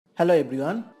Hello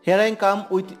everyone, here I come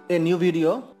with a new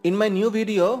video. In my new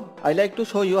video, I like to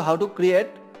show you how to create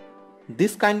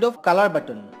this kind of color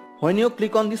button. When you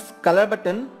click on this color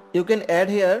button, you can add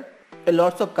here a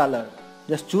lots of color.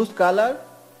 Just choose color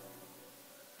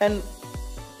and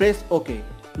press OK.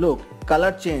 Look,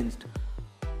 color changed.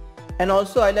 And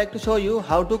also I like to show you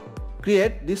how to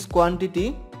create this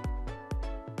quantity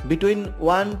between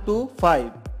 1 to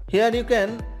 5. Here you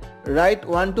can write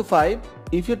 1 to 5.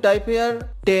 If you type here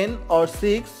 10 or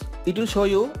 6, it will show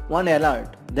you one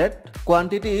alert that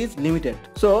quantity is limited.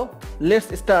 So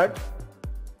let's start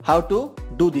how to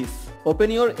do this.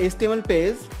 Open your HTML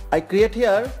page. I create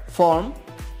here form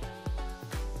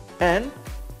and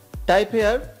type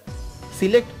here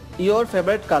select your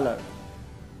favorite color.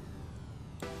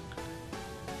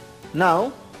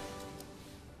 Now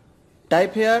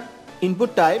type here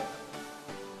input type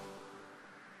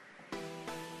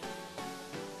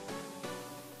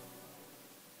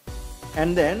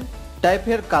and then type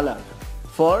here color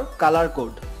for color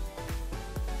code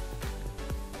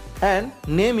and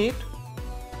name it.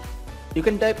 You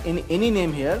can type in any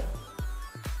name here.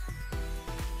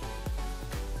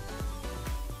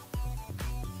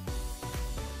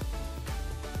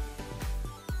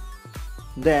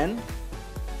 Then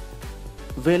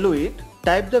value it.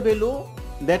 Type the value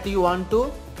that you want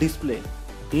to display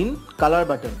in color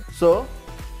button. So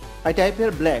I type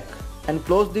here black and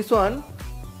close this one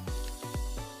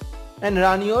and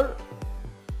run your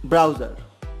browser.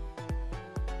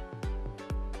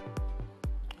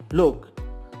 Look,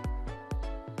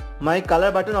 my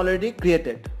color button already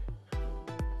created.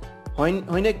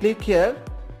 When I click here,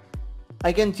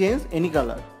 I can change any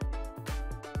color.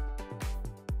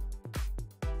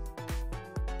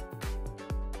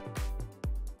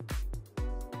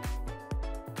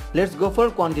 Let's go for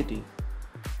quantity.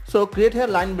 So create here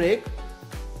line break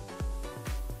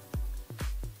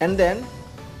and then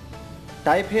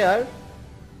type here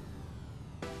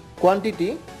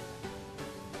quantity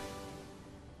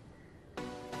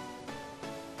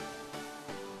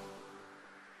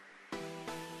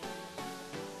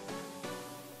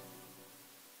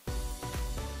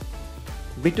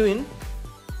between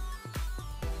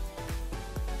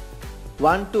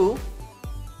 1 to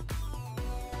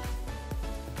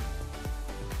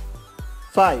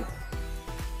 5.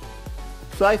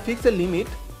 So I fix a limit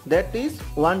that is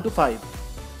 1 to 5.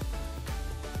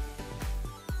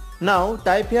 Now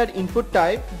type here input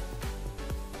type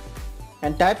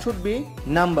and type should be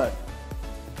number.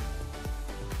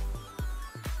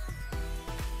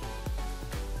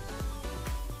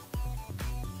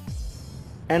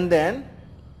 And then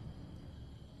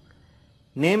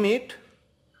name it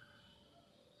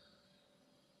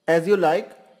as you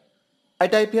like. I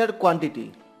type here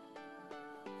quantity.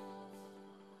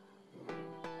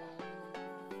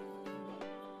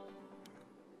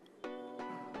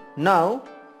 Now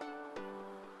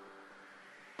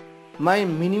my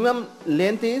minimum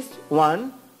length is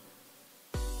 1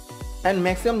 and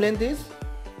maximum length is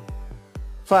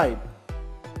 5.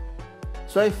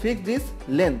 So I fix this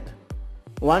length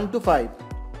 1 to 5.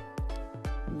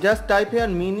 Just type here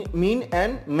min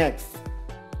and max.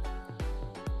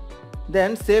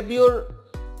 Then save your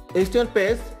HTML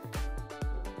page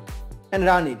and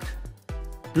run it.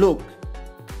 Look,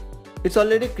 it's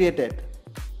already created.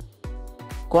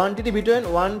 Quantity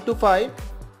between 1 to 5.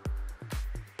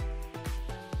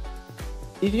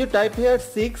 If you type here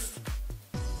 6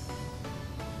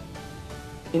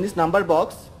 in this number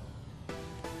box,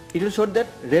 it will show that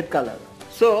red color.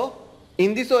 So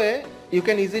in this way you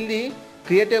can easily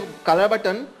create a color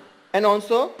button and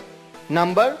also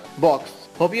number box.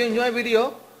 Hope you enjoy my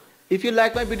video. If you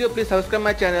like my video, please subscribe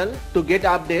my channel to get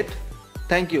update.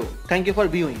 Thank you for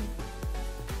viewing.